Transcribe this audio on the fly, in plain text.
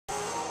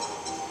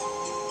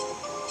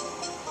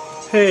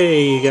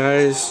Hey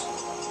guys,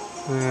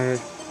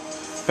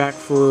 back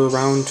for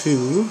round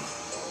 2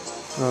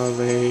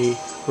 of a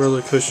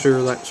roller coaster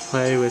let's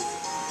play with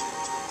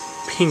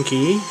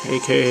Pinky,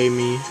 aka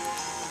me.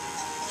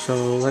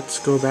 So let's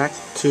go back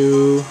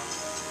to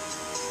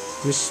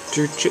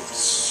Mr.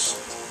 Chips,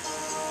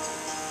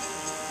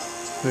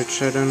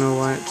 which I don't know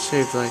why it's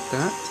saved like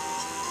that.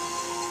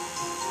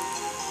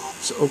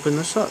 Let's open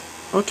this up.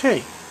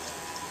 Okay.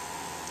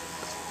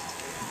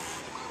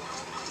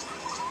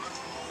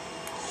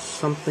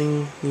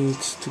 Something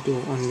needs to go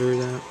under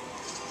that.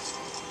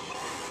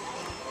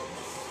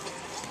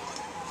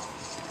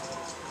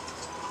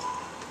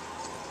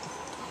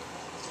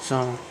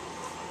 So,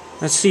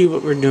 let's see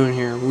what we're doing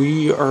here.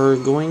 We are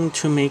going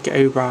to make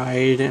a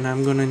ride, and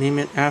I'm going to name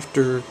it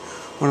after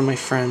one of my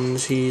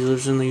friends. He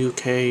lives in the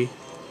UK.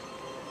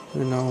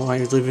 You know, I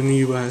live in the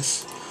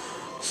US.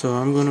 So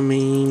I'm going to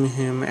name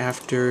him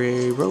after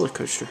a roller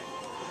coaster.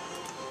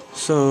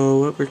 So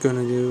what we're going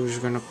to do is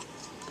we're going to...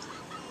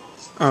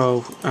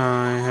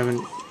 I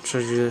haven't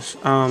showed you this.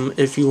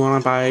 If you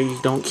want to buy, you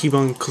don't keep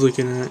on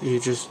clicking it. You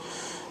just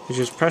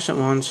press it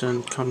once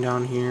and come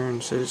down here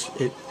and it says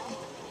it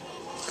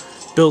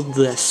build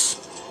this.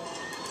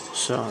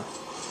 So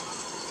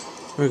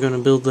we're gonna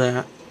build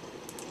that.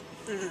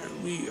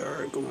 And we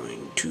are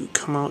going to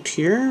come out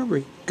here.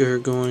 We're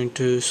going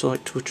to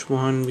select which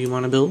one we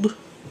want to build.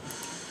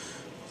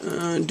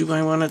 Do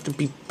I want it to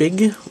be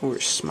big or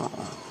small?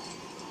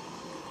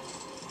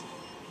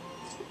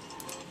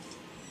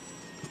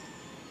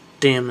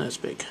 Damn, that's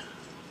big.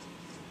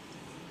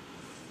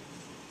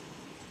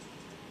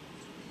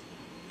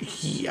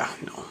 Yeah,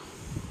 no.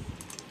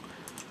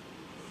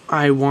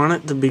 I want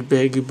it to be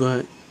big,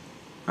 but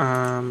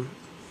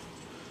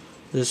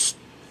this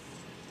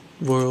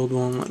world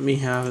won't let me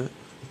have it.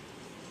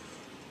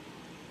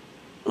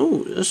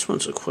 Oh, this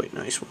one's a quite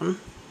nice one.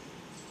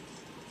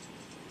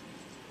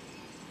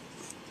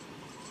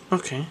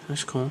 Okay,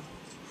 that's cool.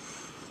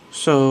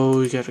 So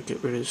we gotta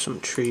get rid of some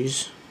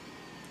trees.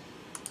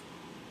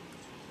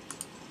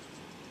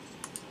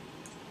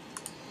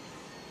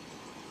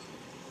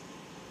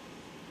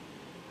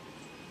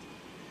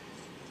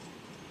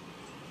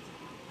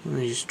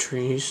 These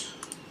trees.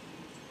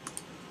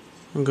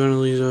 I'm going to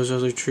leave those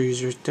other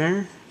trees right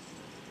there.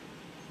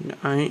 And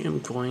I am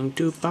going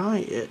to buy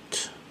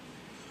it.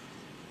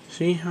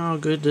 See how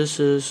good this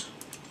is?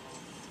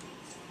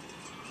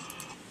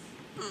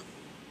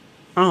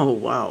 Oh,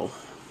 wow.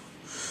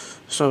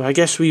 So I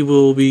guess we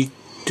will be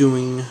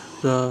doing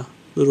the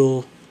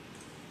little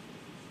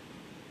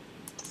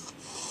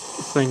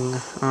thing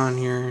on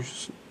here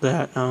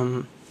that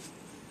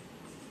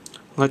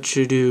lets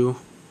you do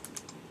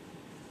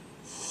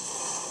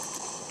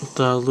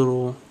the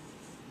little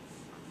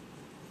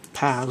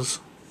paths.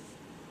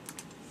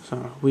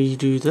 So we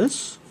do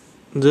this.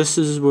 This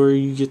is where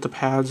you get the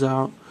paths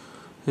out.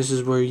 This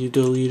is where you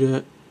delete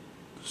it.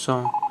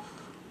 So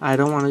I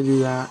don't want to do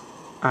that.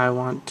 I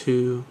want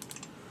to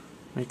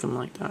make them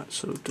like that.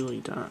 So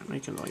delete that.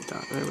 Make it like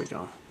that. There we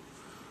go.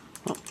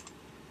 Well,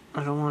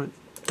 I don't want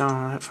it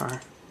down that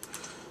far.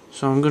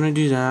 So I'm going to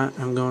do that.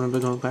 I'm going to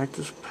go back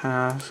to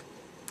path.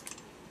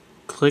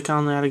 Click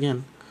on that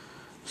again.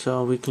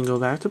 So we can go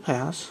back to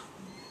paths.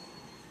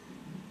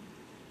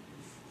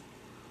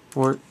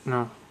 Or,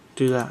 no,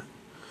 do that.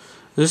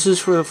 This is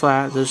for the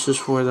flat, this is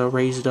for the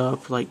raised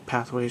up, like,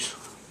 pathways.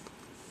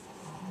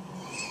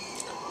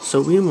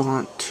 So we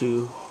want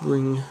to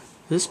bring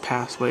this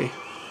pathway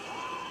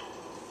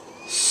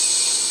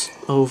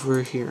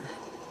over here.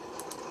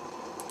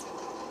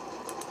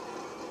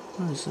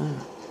 What is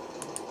that?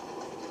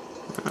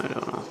 I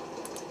don't know.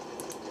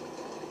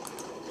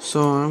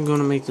 So I'm going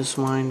to make this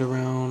wind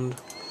around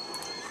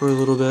for a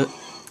little bit.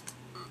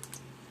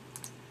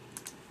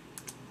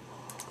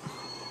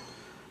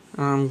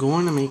 I'm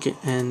going to make it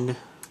end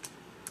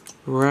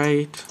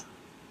right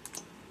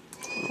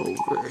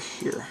over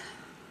here.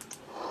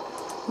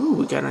 Ooh,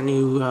 we got a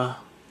new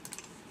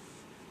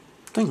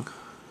thing.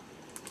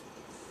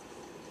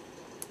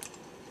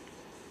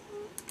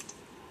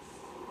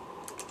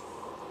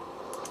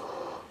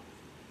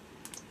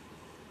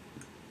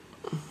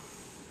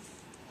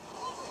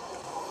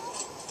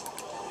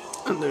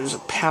 And there's a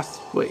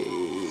pathway.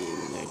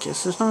 I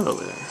guess it's not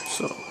over there,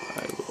 so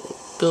I will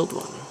build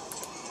one.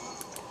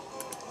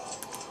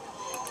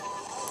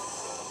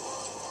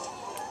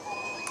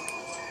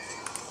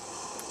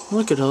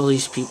 Look at all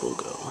these people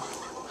go.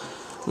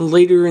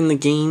 Later in the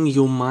game,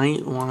 you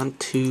might want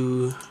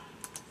to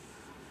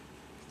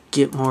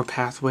get more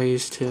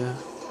pathways to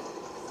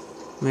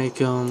make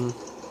them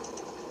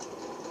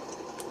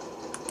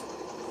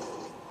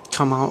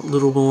come out a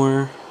little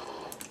more.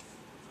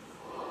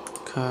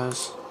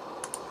 Because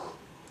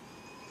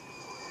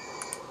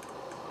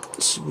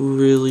it's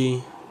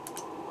really...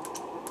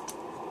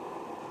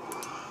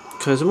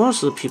 Because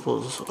most of the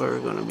people are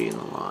going to be in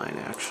the line,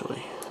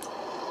 actually.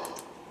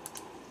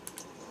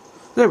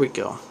 There we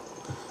go.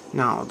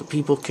 Now the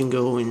people can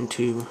go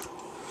into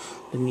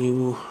the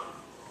new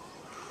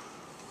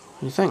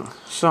thing.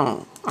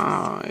 So,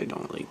 I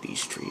don't like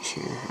these trees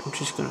here. I'm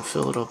just gonna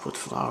fill it up with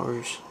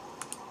flowers.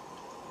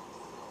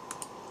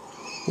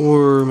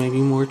 Or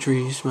maybe more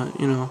trees, but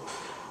you know,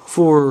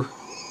 for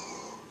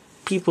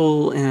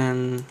people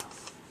and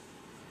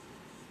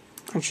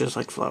I just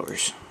like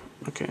flowers.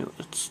 Okay,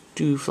 let's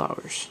do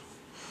flowers.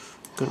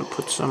 I'm gonna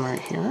put some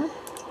right here.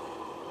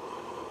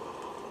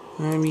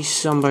 Maybe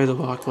some by the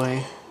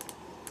walkway.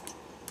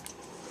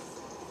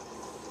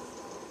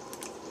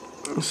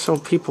 So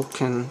people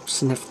can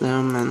sniff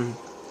them and,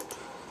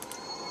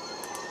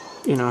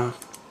 you know.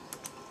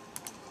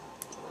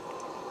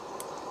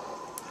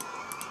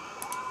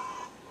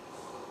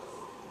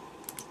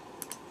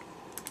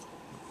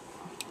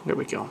 There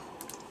we go.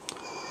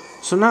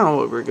 So now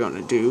what we're going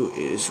to do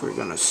is we're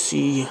going to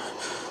see,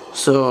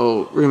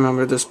 so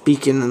remember this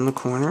beacon in the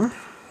corner.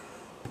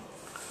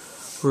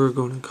 We're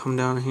going to come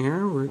down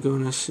here. We're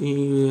going to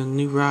see a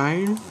new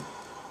ride.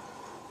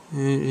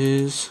 It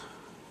is,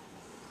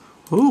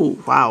 oh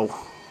wow,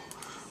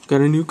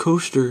 got a new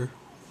coaster.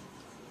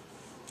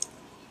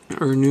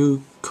 Or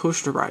new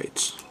coaster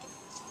rides.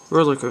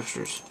 Roller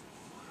coasters.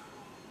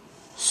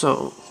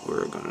 So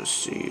we're going to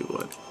see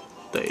what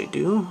they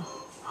do.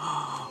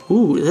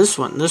 Ooh, this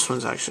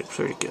one's actually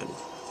pretty good.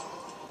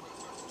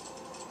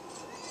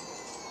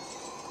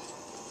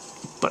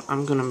 But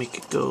I'm gonna make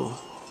it go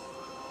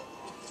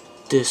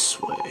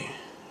this way.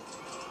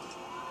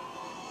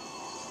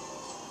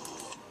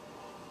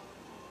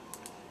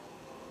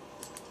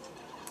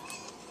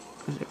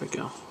 There we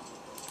go.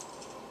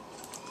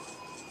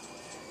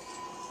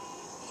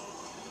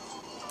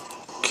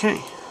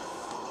 Okay.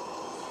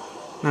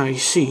 Now you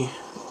see,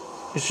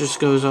 it just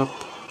goes up,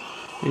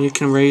 and you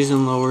can raise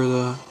and lower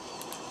the,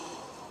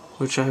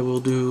 which I will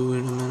do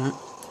in a minute.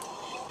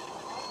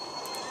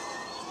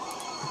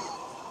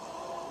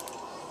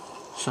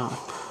 So,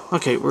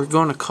 okay, we're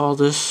going to call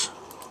this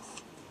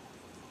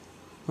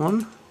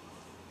one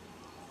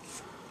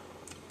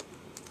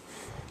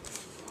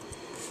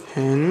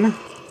Henry's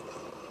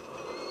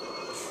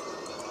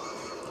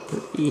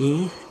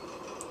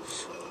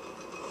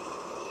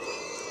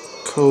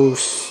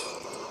Coaster.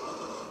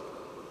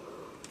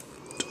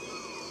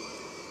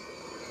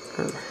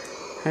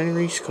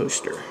 Henry's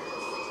Coaster.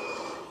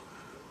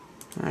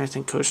 I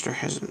think coaster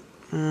hasn't.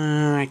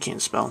 I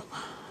can't spell.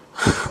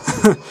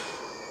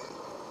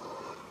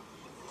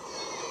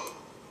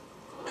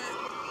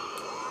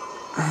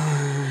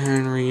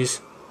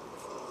 Henry's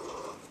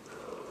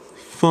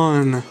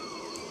Fun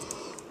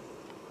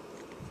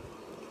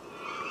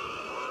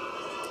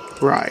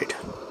Ride.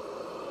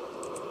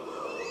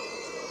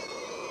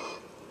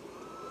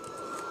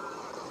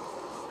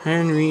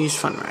 Henry's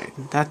Fun Ride.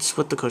 That's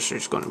what the coaster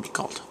is going to be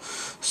called.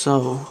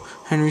 So,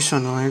 Henry's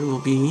Fun Ride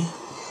will be...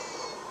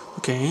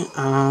 Okay,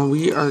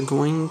 we are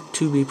going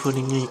to be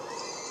putting a,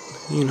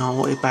 you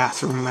know, a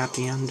bathroom at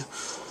the end.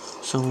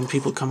 So when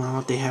people come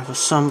out, they have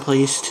some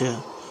place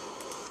to,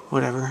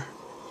 whatever,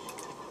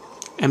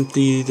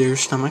 empty their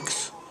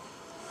stomachs.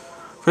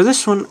 For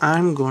this one,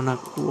 I'm going to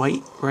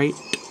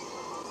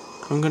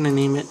I'm going to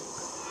name it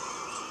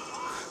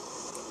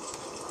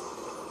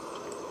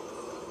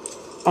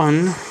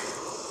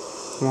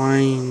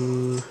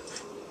Unwinding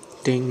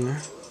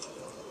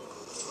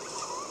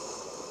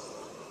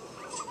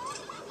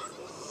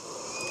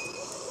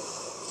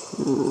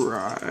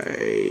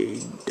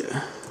Ride.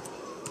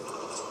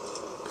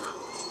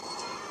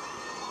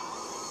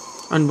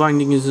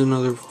 Unbinding is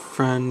another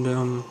friend.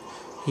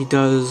 He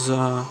does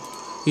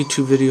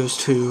YouTube videos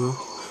too,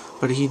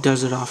 but he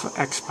does it off of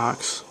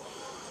Xbox.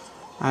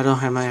 I don't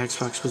have my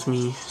Xbox with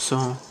me,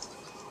 so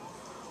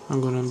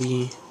I'm gonna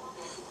be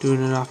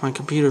doing it off my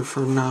computer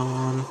from now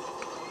on.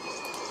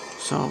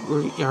 So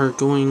we are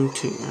going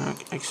to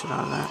exit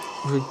out of that.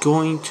 We're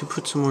going to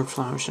put some more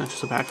flowers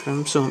next to the back of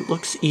him, so it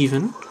looks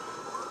even.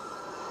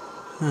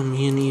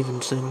 Me and even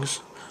things.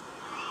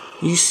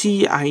 You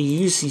see, I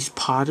use these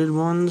potted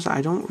ones.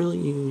 I don't really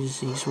use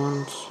these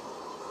ones.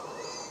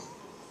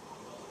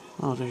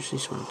 Oh, there's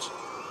these ones.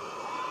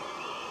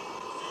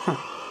 Huh.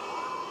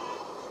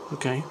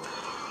 Okay.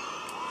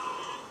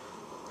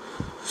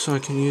 So I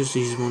can use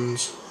these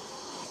ones.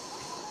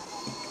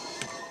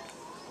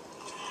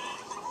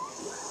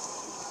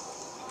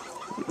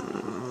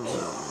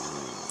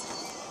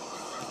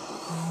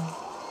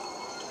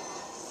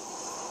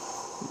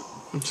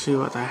 Let's see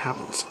what that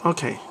happens.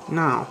 Okay,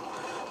 now,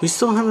 we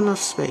still have enough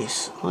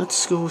space.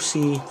 Let's go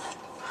see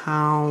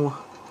how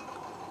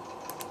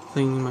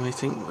my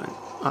thing went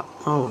up.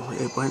 Oh,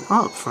 it went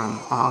up from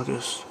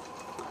August.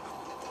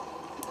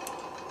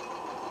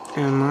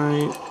 And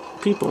my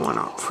people went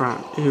up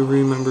from, it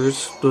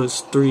remembers,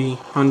 was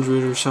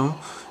 300 or so.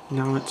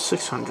 Now it's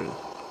 600.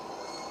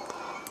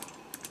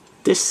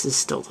 This is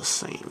still the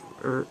same.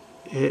 Or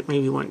it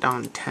maybe went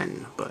down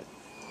 10, but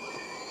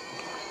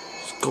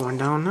it's going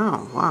down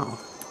now. Wow.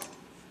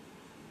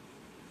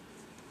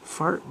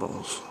 Fart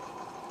balls.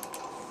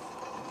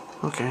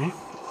 Okay.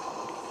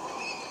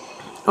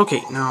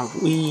 Okay, now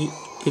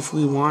if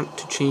we want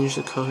to change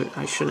the color,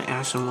 I should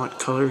ask him what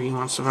color he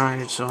wants to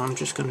ride, so I'm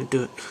just gonna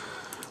do it.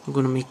 I'm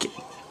gonna make it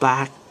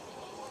black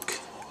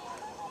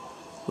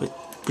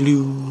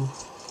blue,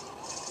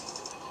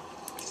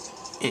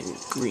 and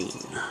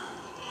green.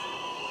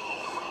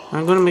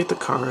 I'm gonna make the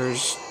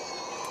cars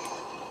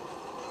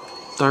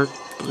dark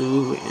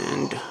blue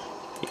and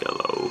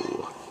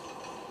yellow.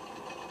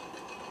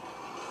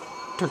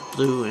 Dark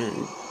blue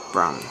and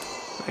brown,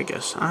 I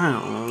guess. I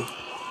don't know.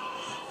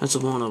 That's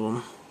one of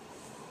them.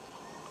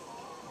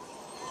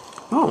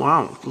 Oh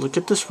wow, look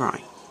at this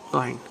line.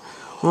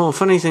 Well, a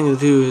funny thing to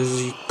do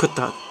is you put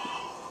a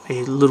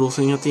little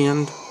thing at the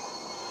end,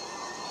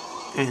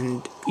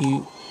 and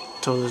you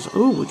tell us,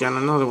 oh, we got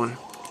another one.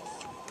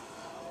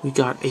 We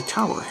got a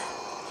tower.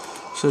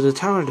 So the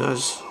tower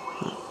does,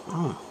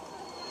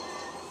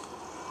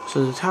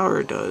 so the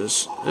tower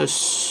does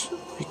this.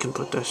 We can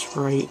put this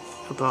right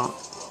about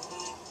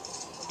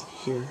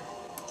here,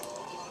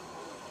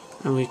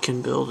 and we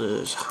can build it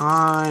as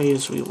high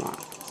as we want.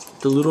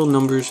 The little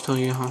numbers tell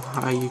you how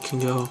high you can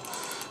go.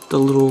 The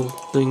little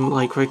thing,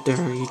 like right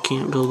there, you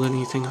can't build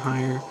anything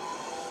higher.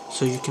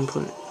 So you can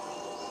put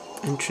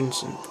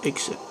entrance and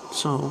exit.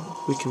 So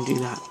we can do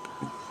that.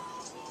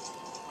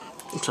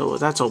 So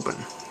that's open.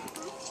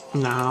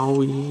 Now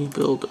we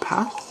build a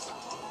path.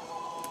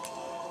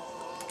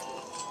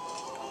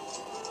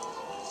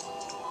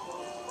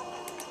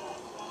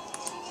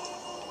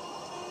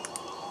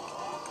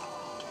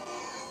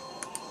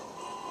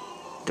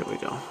 There we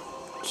go.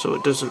 So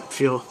it doesn't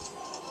feel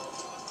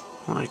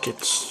like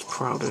it's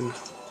crowded,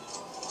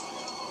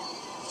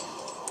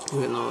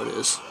 even though it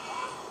is.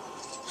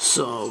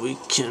 So we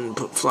can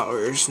put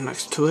flowers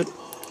next to it.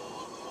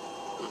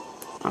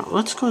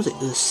 Let's go to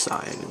this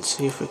side and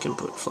see if we can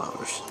put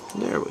flowers.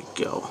 There we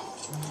go.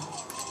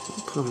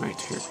 We'll put them right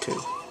here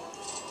too.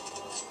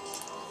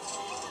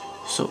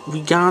 So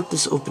we got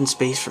this open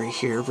space right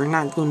here. We're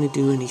not going to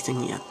do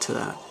anything yet to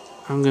that.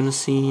 I'm going to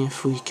see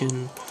if we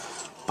can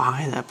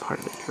buy that part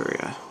of the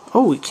area.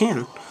 Oh, we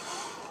can.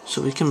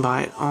 So we can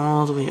buy it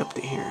all the way up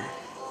to here.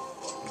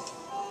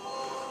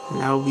 And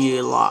that will be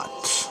a lot.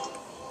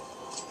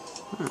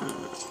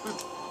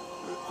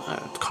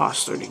 It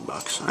costs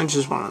 $30. I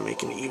just want to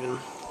make it even.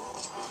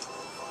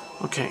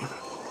 Okay.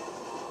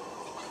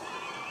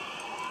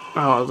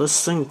 Oh,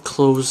 this thing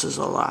closes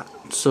a lot.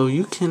 So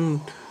you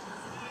can,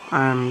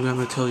 I'm going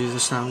to tell you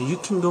this now. You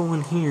can go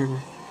in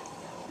here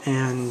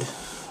and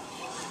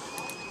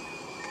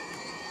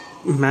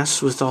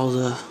mess with all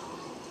the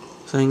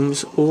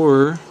things,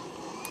 or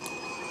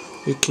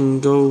you can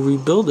go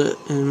rebuild it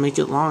and make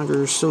it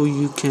longer so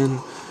you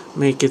can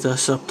make it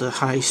us up to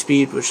high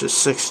speed, which is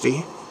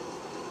 60,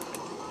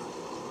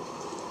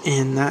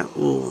 and that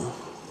will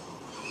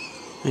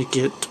make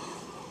it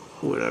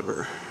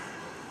whatever,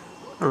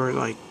 or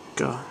like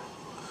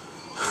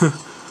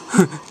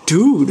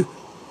dude,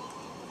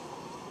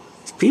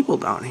 there's people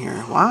down here.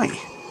 Why?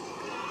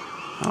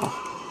 Oh,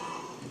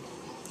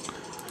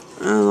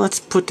 let's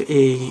put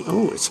a,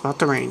 oh, it's about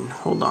to rain.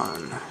 Hold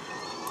on.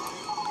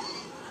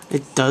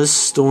 It does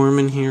storm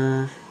in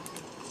here.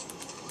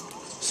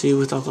 See,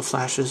 without the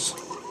flashes.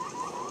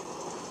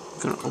 I'm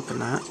gonna open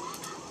that.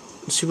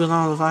 See,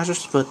 without the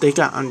flashes, but they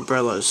got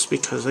umbrellas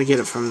because I get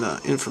it from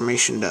the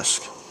information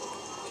desk.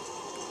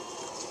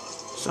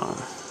 So,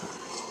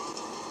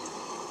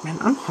 man,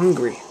 I'm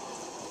hungry.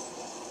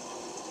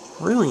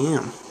 I really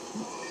am.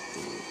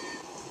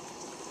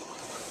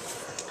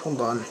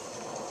 Hold on.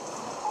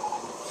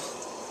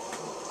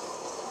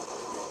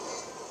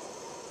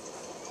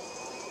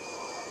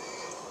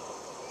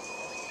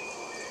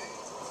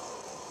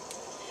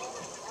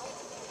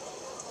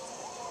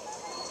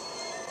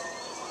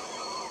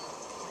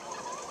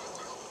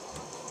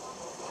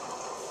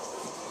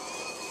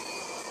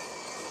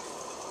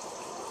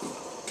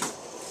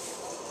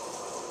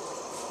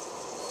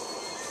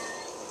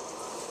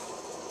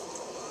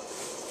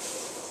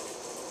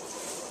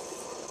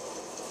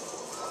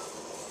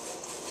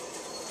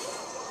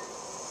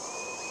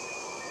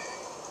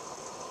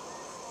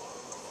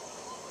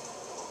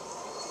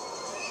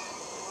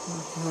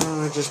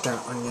 I just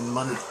got onion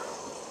bun.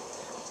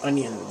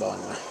 Onion bun.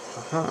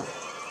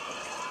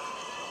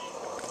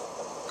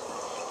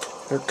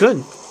 They're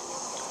good.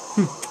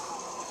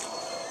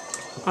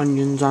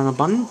 Onions on a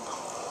bun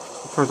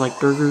for like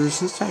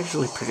burgers. It's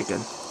actually pretty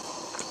good.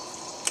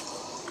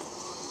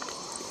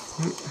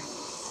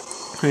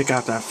 I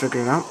got that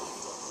figured out.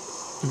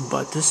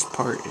 But this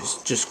part is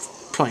just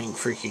plain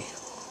freaky.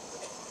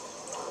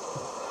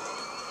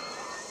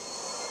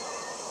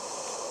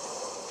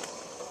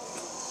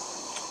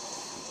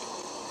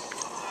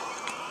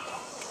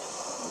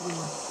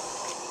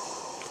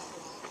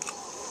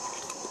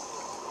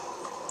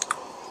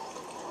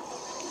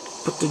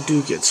 But they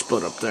do get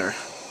split up there,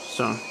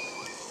 so.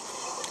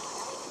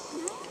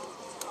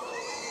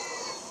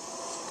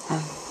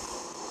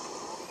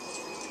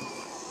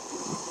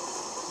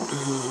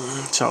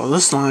 So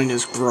this line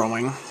is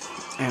growing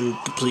and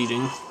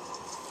depleting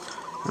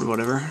and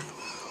whatever.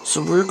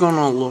 So we're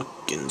gonna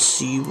look and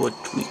see what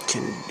we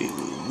can do.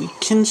 We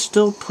can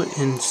still put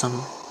in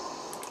some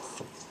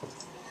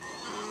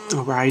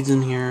rides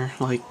in here,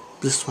 like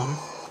this one.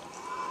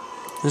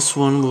 This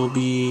one will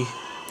be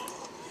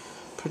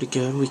pretty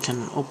good. We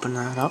can open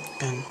that up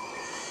and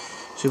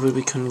see where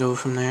we can go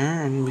from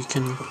there, and we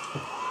can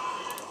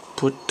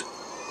put,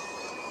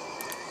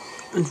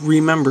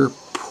 remember,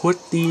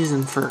 put these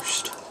in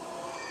first,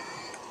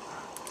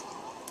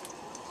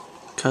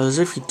 because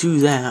if you do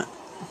that,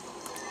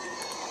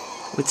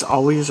 it's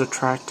always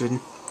attracted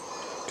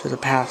to the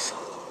path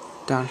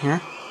down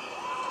here,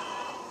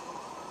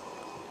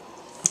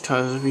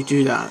 because if you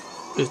do that,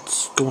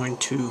 it's going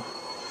to,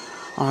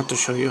 I'll have to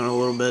show you in a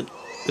little bit.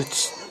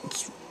 It's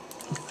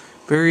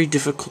very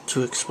difficult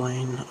to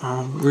explain.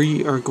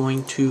 We are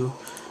going to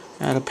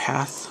add a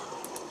path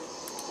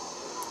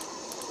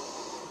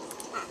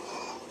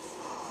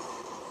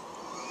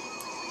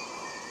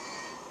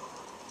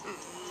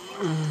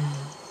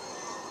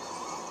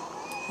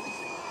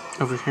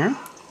over here.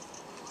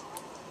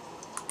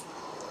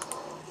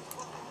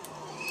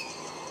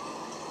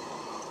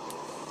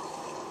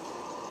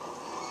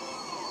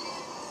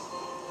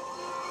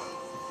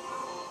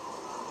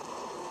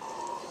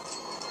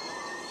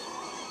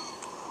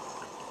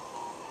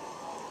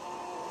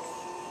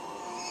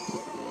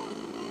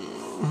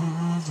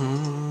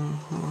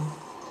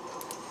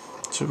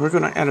 So we're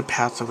going to add a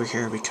path over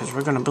here because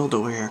we're going to build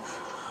over here.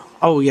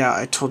 Oh yeah,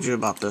 I told you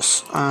about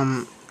this.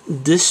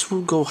 This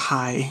will go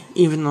high,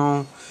 even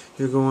though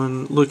you're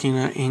looking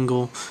at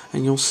angle,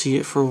 and you'll see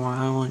it for a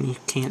while and you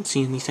can't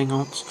see anything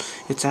else.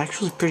 It's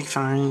actually pretty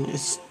fine.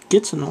 It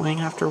gets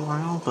annoying after a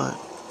while, but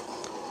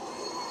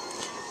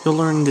you'll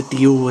learn to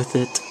deal with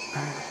it.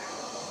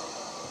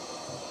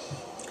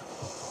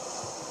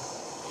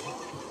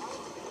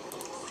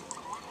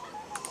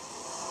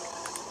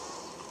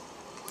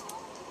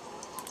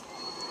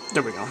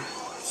 There we go.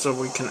 So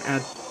we can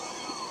add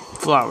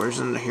flowers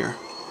into here,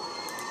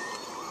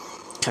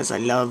 because I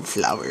love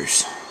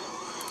flowers.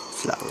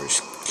 Flowers,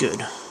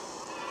 good.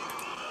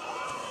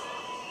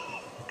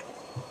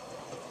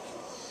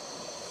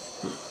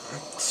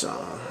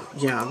 So,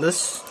 yeah,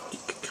 this you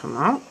can come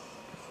out,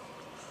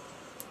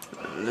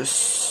 and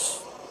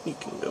this you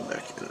can go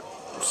back in.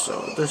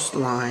 So this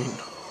line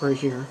right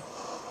here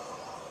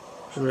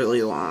is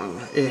really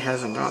long. It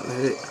hasn't gotten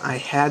it. I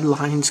had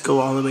lines go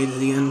all the way to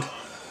the end.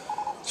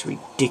 It's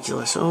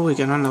ridiculous. Oh, we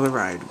got another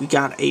ride. We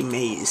got a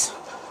maze.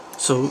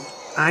 So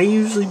I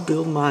usually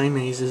build my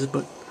mazes,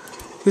 but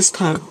this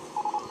time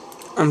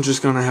I'm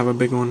just gonna have a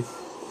big one.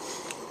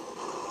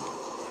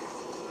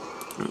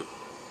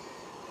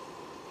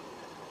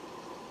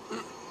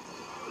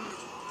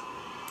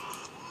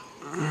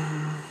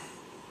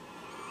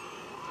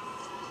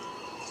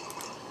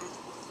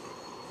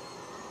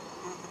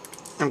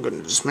 I'm going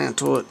to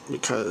dismantle it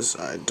because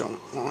I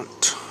don't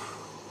want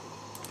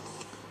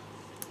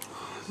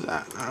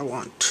that. I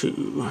want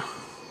to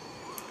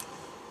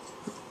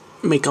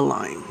make a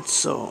line,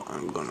 so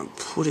I'm going to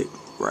put it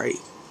right.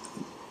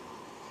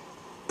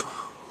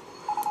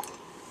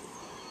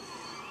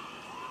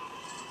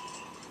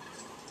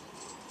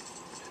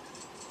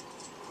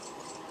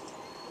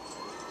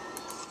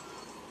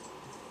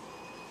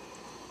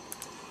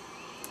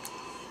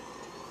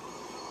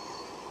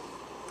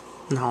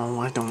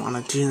 No, I don't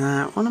want to do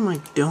that. What am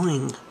I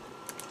doing?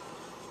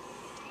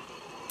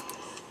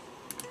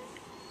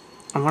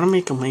 I want to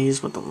make a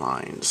maze with a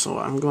line, so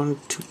I'm going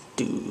to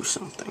do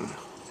something.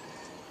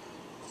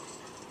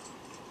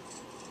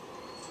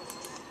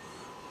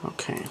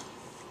 Okay.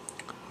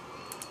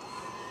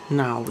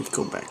 Now we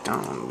go back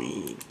down.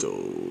 We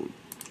go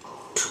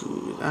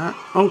to that.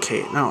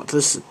 Okay, now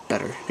this is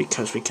better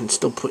because we can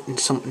still put in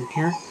something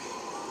here.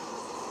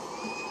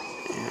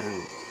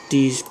 And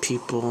these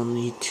people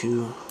need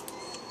to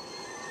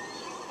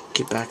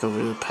get back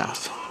over the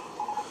path.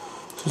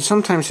 So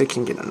sometimes it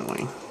can get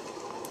annoying.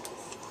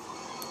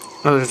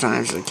 Other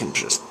times it can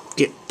just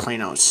get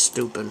plain out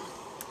stupid.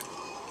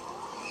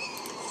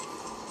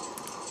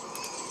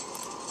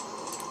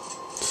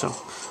 So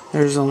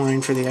there's a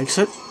line for the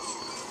exit.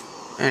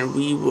 And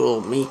we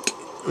will make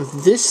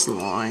this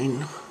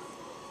line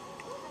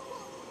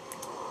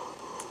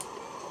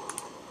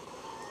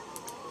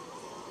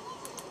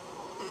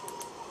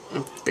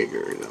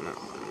bigger than that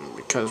one,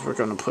 because we're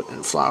going to put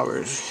in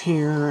flowers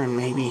here and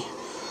maybe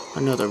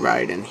another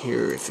ride in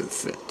here if it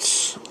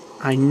fits.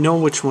 I know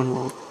which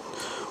one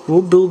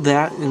we'll build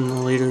that in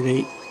a later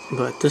date,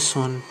 but this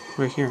one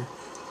right here,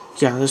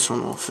 yeah, this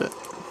one will fit.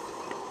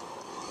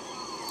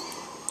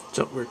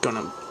 So we're going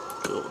to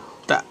build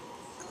that.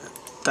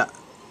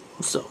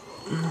 So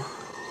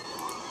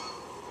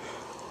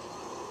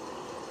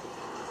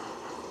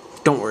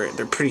don't worry,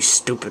 they're pretty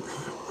stupid.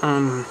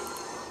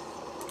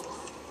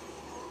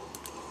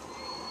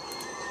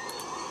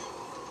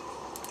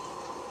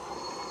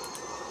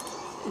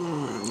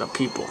 The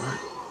people.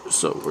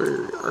 So we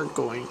are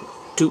going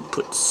to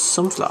put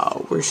some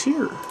flowers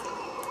here.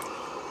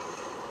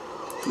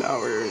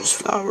 Flowers,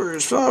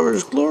 flowers,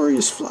 flowers,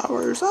 glorious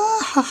flowers. Ah,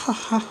 ha, ha,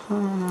 ha,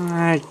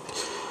 ha.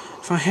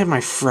 If I had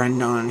my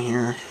friend on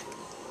here,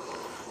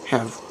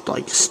 have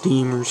like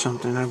Steam or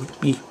something, I would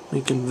be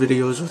making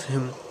videos with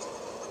him.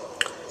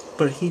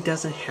 But he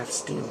doesn't have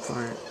Steam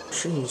for it.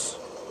 Jeez.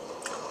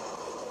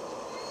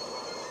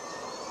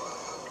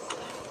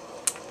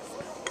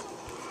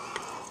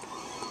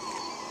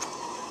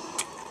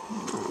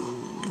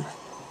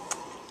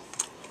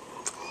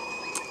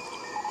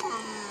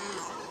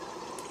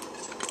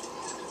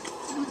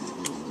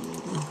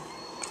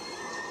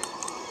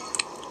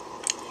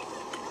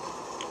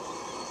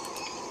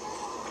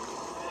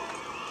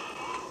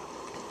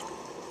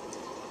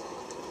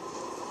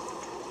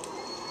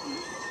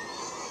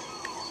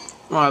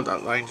 Wow,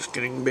 that line's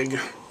getting big.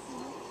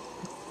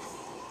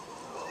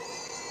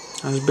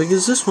 As big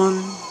as this one.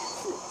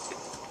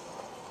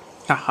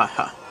 Ha ha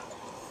ha.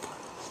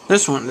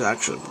 This one is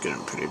actually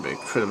getting pretty big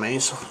for the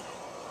maze.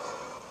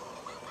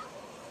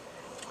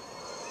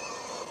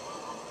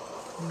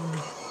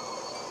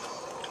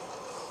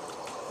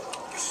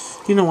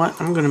 You know what?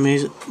 I'm gonna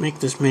make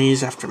this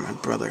maze after my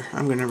brother.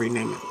 I'm gonna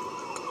rename it.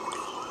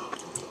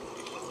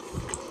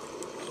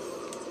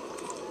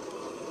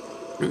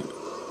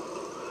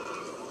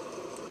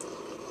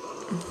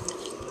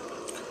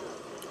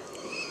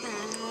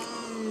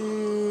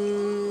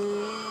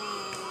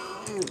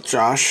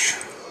 Josh.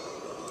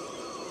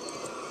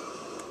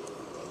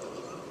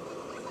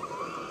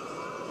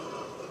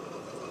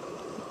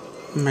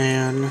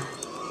 Man.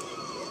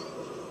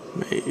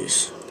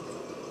 Maze.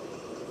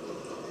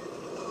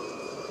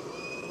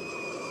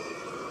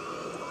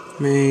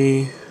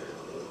 May.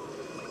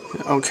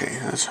 Okay,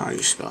 that's how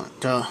you spell it.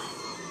 Duh.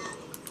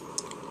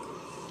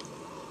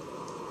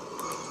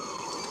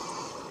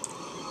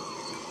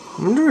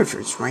 I wonder if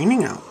it's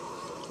raining out.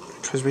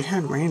 Because we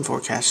had rain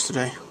forecast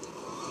today.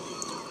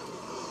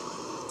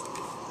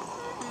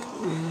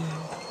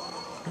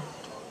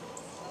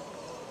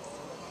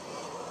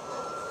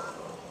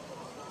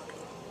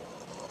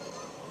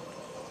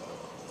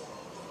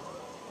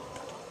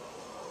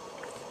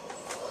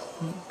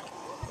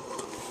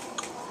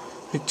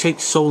 It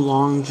takes so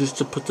long just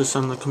to put this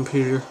on the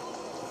computer.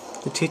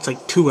 It takes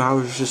like 2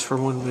 hours just for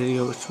one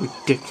video. It's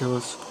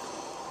ridiculous.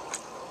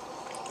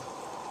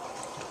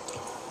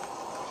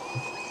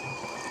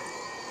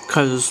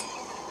 Because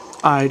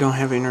I don't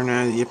have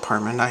internet at the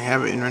apartment. I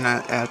have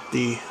internet at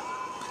the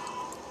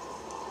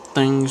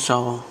thing,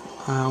 so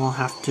I'll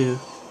have to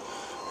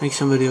make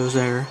some videos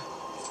there.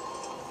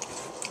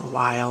 A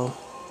while.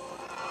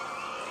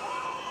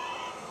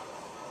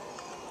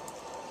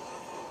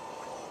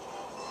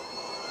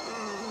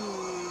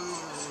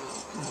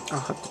 I'll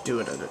have to do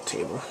it at a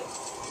table.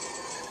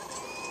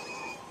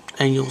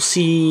 And you'll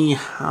see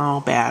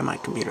how bad my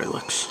computer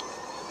looks.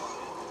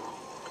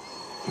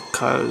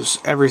 Because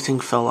everything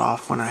fell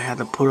off when I had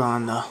to put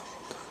on the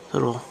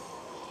little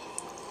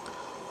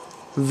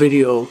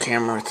video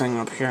camera thing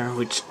up here,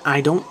 which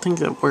I don't think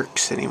that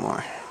works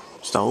anymore.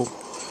 So,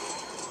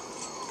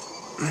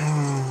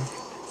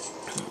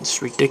 it's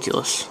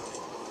ridiculous.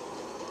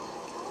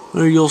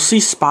 You'll see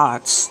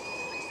spots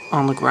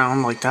on the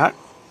ground like that.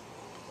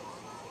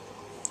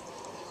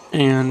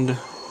 And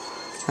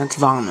that's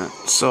vomit,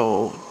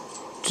 so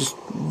just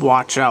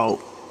watch out.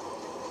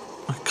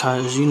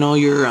 Because you know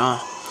your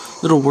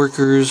little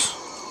workers,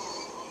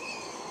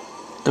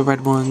 the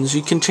red ones,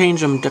 you can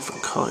change them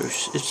different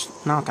colors.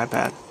 It's not that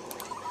bad.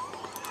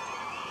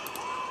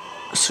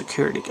 A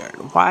security guard.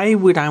 Why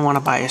would I want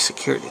to buy a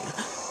security guard?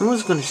 No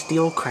one's going to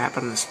steal crap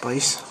in this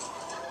place.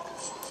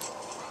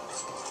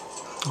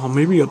 Oh,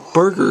 maybe a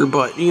burger,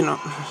 but you know,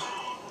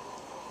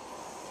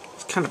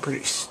 it's kind of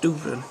pretty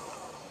stupid.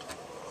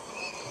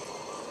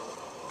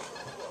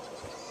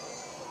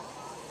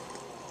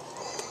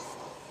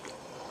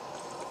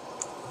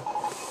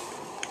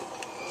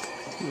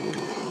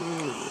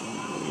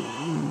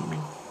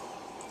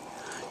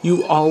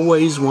 You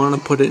always want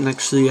to put it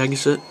next to the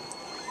exit.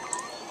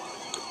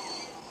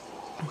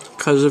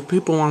 Because if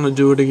people want to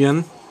do it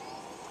again,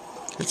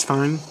 it's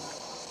fine.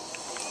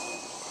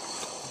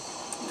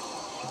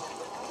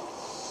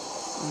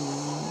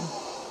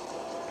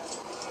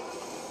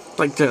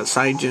 Like this,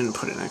 I didn't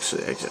put it next to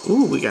the exit.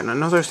 Ooh, we got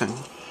another thing.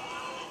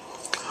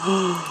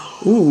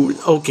 Ooh,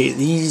 okay,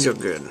 these are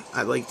good.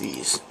 I like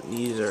these.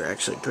 These are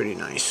actually pretty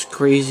nice.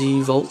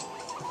 Crazy Volt,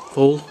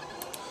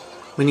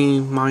 Mini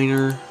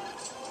Miner.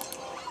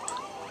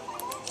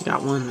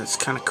 Got one that's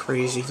kind of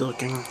crazy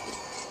looking.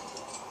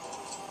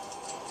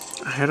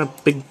 I had a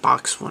big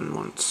box one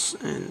once,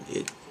 and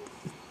it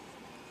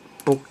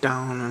broke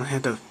down, and I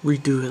had to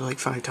redo it like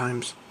 5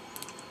 times.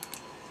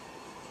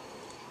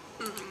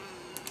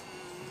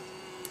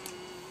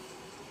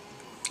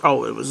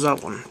 Oh, it was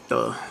that one.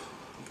 Duh.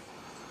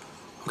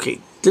 Okay,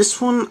 this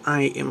one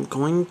I am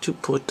going to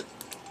put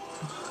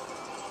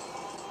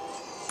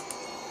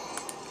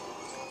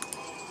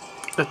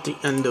at the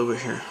end over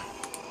here.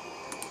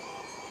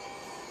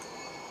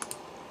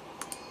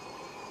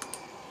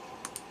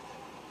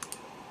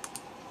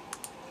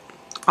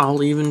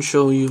 I'll even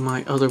show you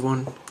my other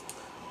one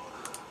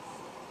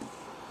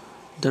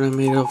that I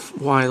made a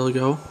while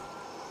ago.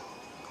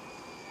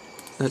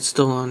 That's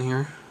still on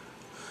here.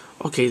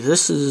 Okay,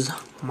 this is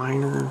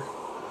minor,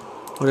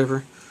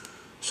 whatever.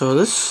 So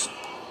this,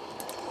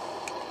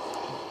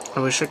 I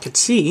wish I could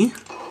see.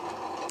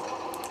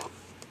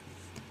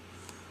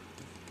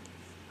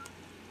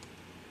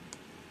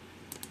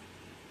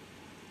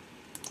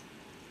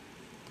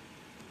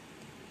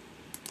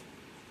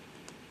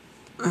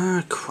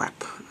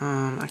 Crap.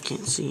 I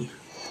can't see.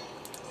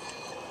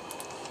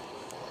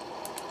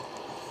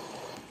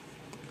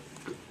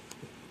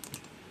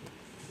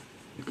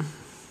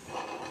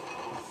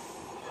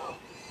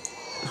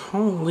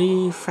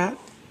 Holy fat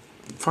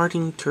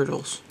farting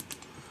turtles.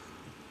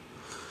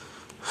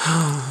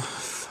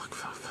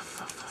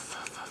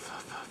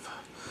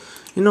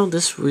 You know,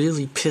 this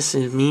really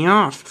pisses me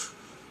off.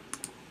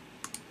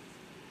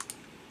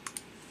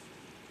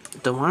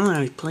 Then why don't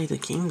I play the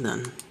game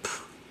then?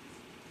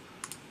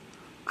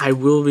 I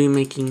will be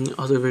making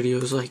other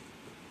videos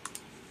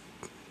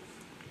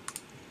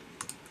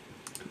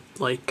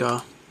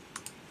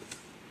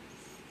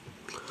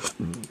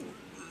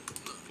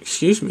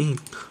excuse me,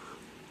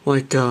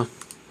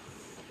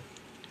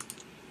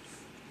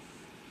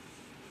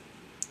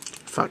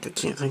 fuck, I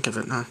can't think of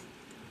it now.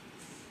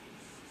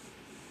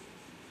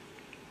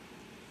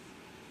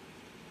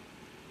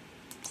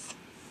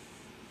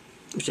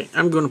 Okay,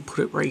 I'm gonna put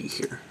it right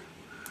here.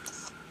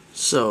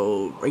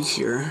 So, right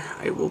here,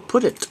 I will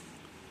put it.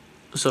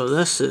 So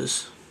this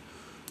is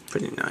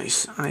pretty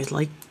nice. I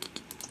like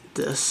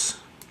this.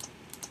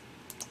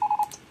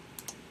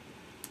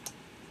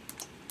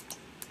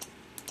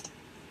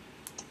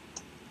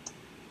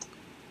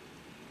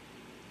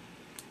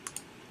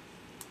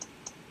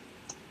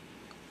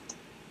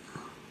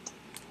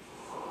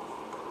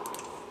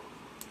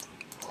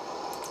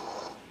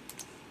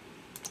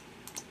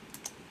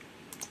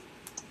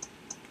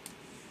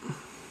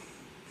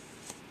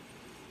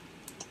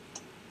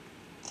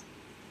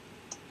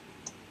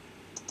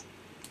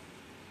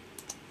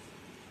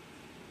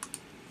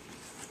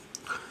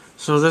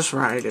 So this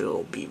ride,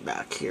 it'll be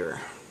back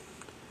here.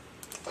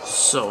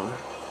 So,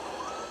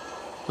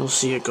 you'll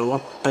see it go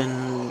up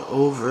and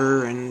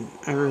over, and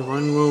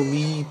everyone will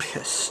be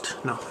pissed.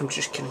 No, I'm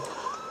just kidding.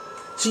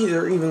 See,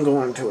 they're even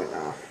going to it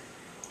now.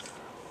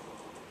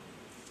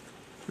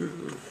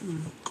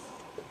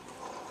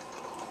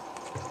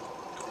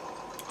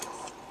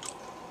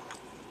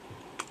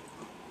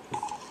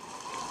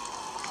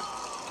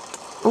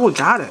 Oh, we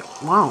got it.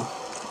 Wow.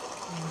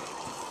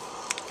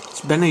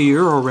 It's been a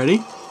year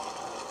already.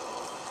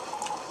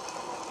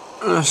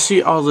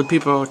 See all the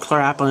people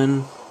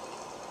clapping.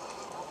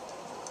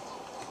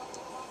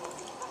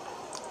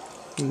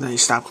 And they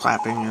stop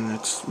clapping, and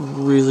it's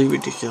really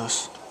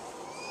ridiculous.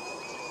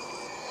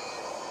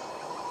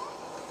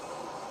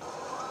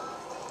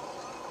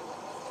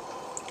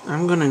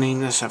 I'm gonna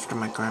name this after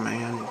my grandma,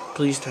 and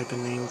please type a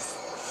name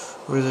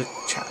for the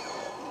chart.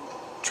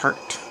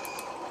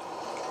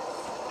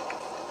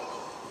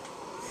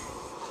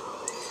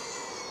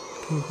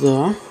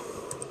 The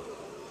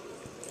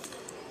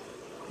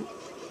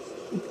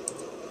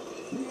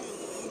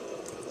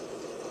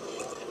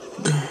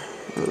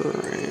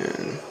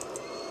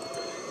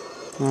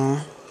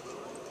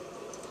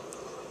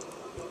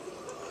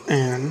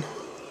and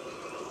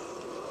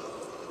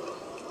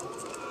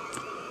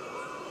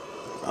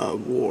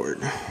award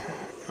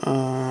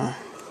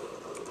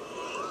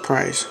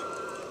prize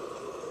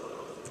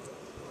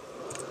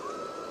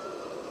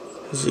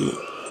Z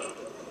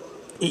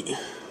E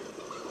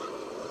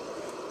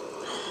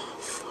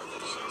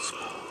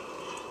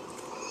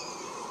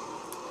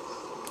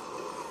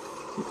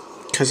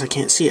because I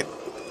can't see it.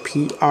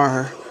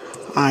 P-R-I-Z-E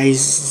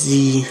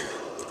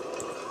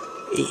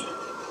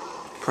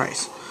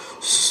prize.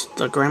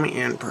 The Grammy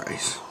Ann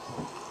prize.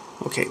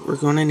 Okay, we're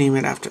going to name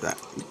it after that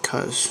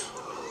because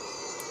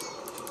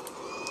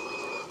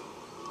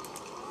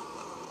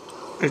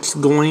it's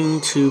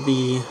going to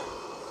be,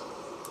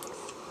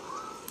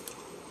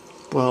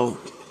 well,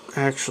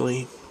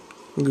 actually,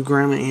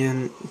 Grandma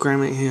Ann,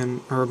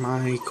 or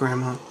my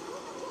grandma,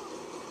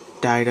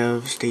 died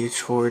of stage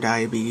 4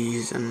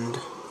 diabetes, and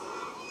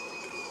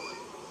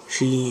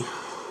she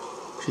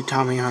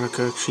taught me how to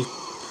cook. She's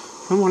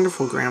a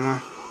wonderful grandma.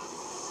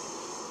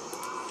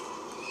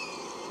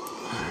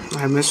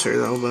 I miss her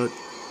though, but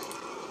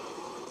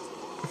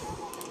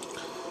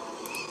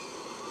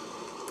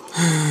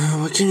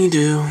what can you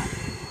do?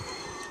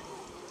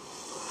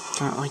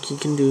 Not like you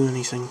can do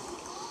anything.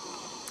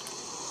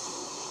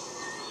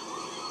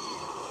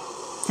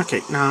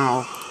 Okay,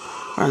 now,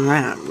 other than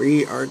that,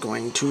 we are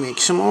going to make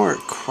some more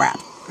crap.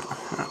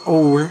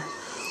 Or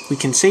we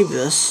can save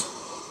this.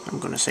 I'm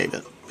going to save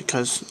it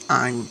because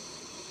I'm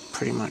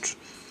pretty much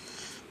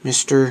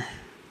Mr.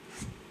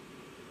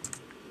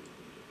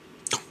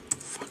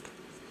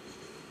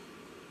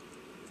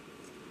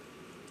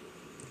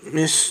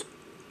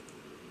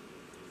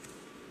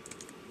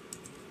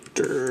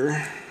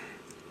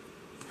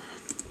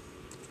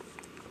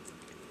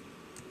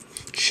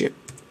 Chips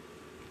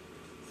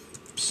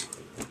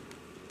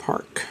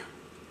Park.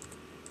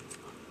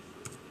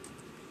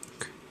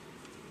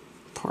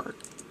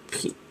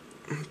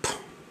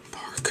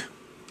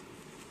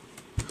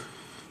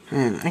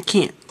 And I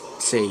can't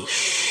say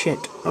shit.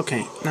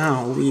 Okay,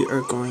 now we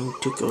are going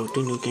to go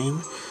to new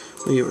game.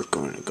 We are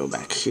going to go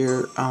back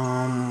here.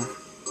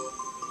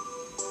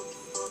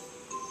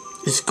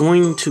 It's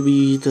going to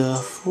be the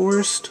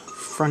Forest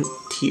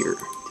Frontier.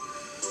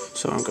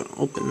 So I'm going to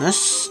open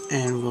this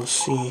and we'll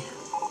see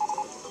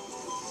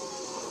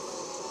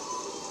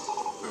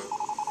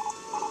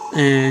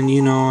And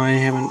you know, I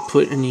haven't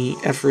put any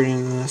effort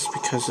into this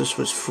because this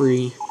was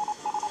free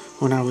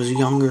when I was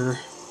younger.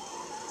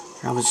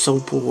 I was so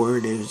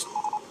bored, it was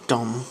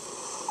dumb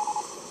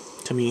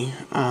to me.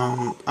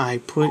 I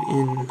put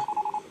in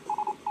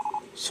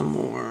some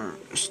more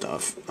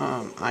stuff.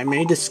 I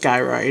made a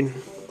sky ride.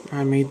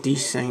 I made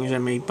these things. I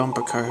made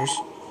bumper cars,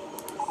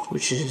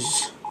 which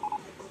is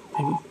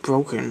maybe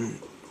broken.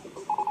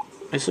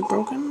 Is it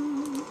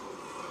broken?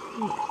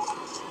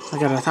 I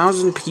got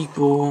 1,000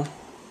 people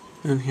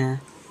in here.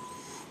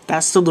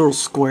 That's the little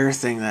square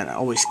thing that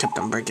always kept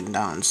on breaking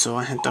down, so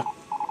I had to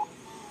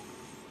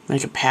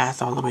make a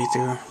path all the way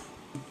through.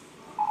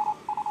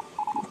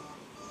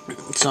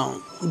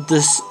 So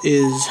this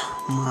is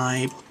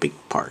my big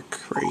park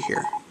right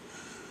here,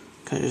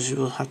 because you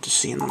will have to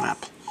see in the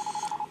map.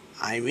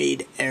 I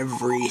made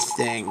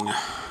everything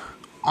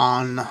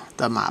on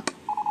the map.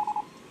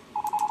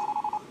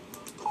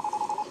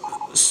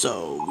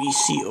 So we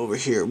see over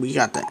here, we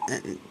got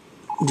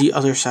the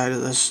other side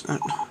of this.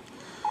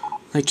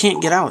 They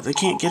can't get out. They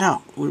can't get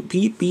out.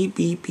 Beep, beep,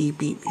 beep, beep,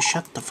 beep.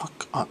 Shut the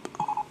fuck up.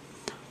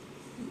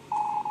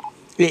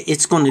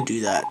 It's going to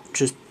do that.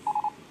 Just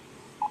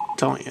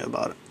telling you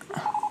about it.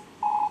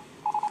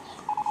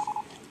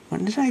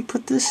 When did I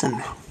put this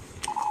in?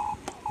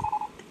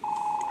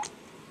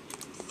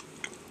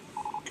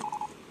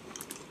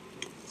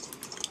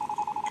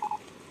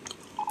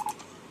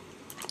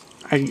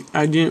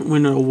 I didn't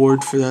win an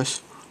award for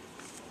this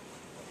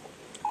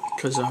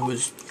because I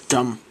was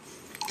dumb.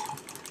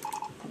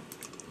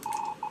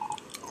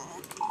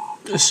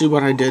 Let's see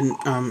what I did.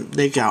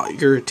 They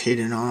got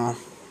irritated and all.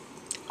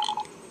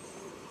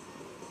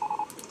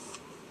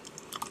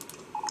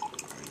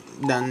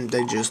 Then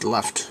they just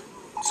left.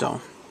 So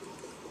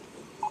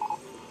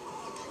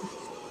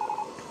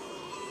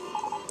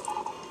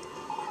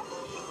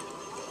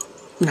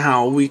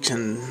now we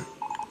can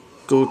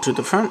go to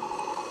the front.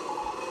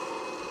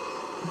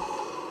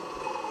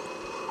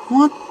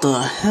 What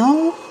the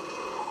hell?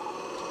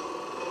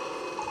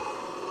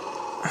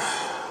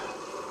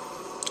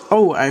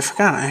 Oh, I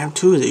forgot. I have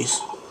two of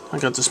these. I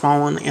got the small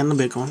one and the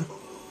big one.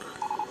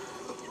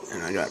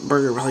 And I got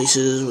burger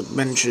places with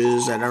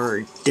benches that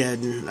are dead.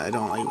 I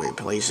don't like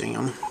replacing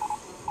them.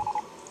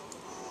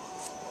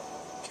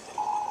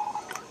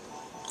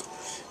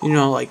 You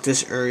know, like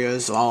this area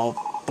is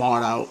all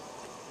bought out.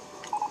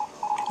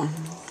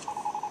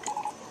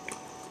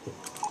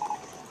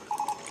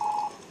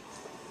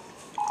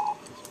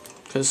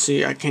 Because,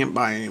 see, I can't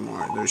buy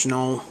anymore. There's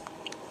no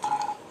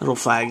little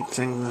flag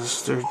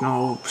things. There's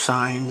no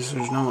signs.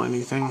 There's no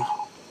anything.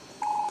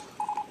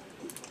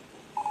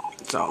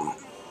 So,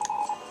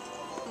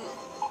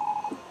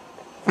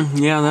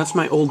 yeah, that's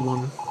my old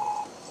one.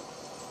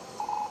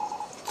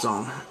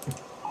 So,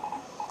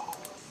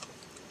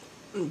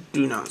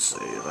 do not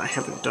say that I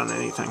haven't done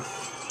anything.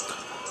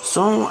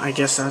 So, I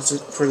guess that's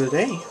it for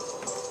today.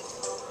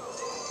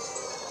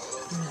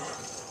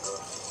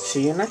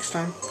 See you next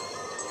time.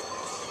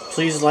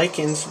 Please like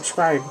and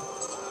subscribe.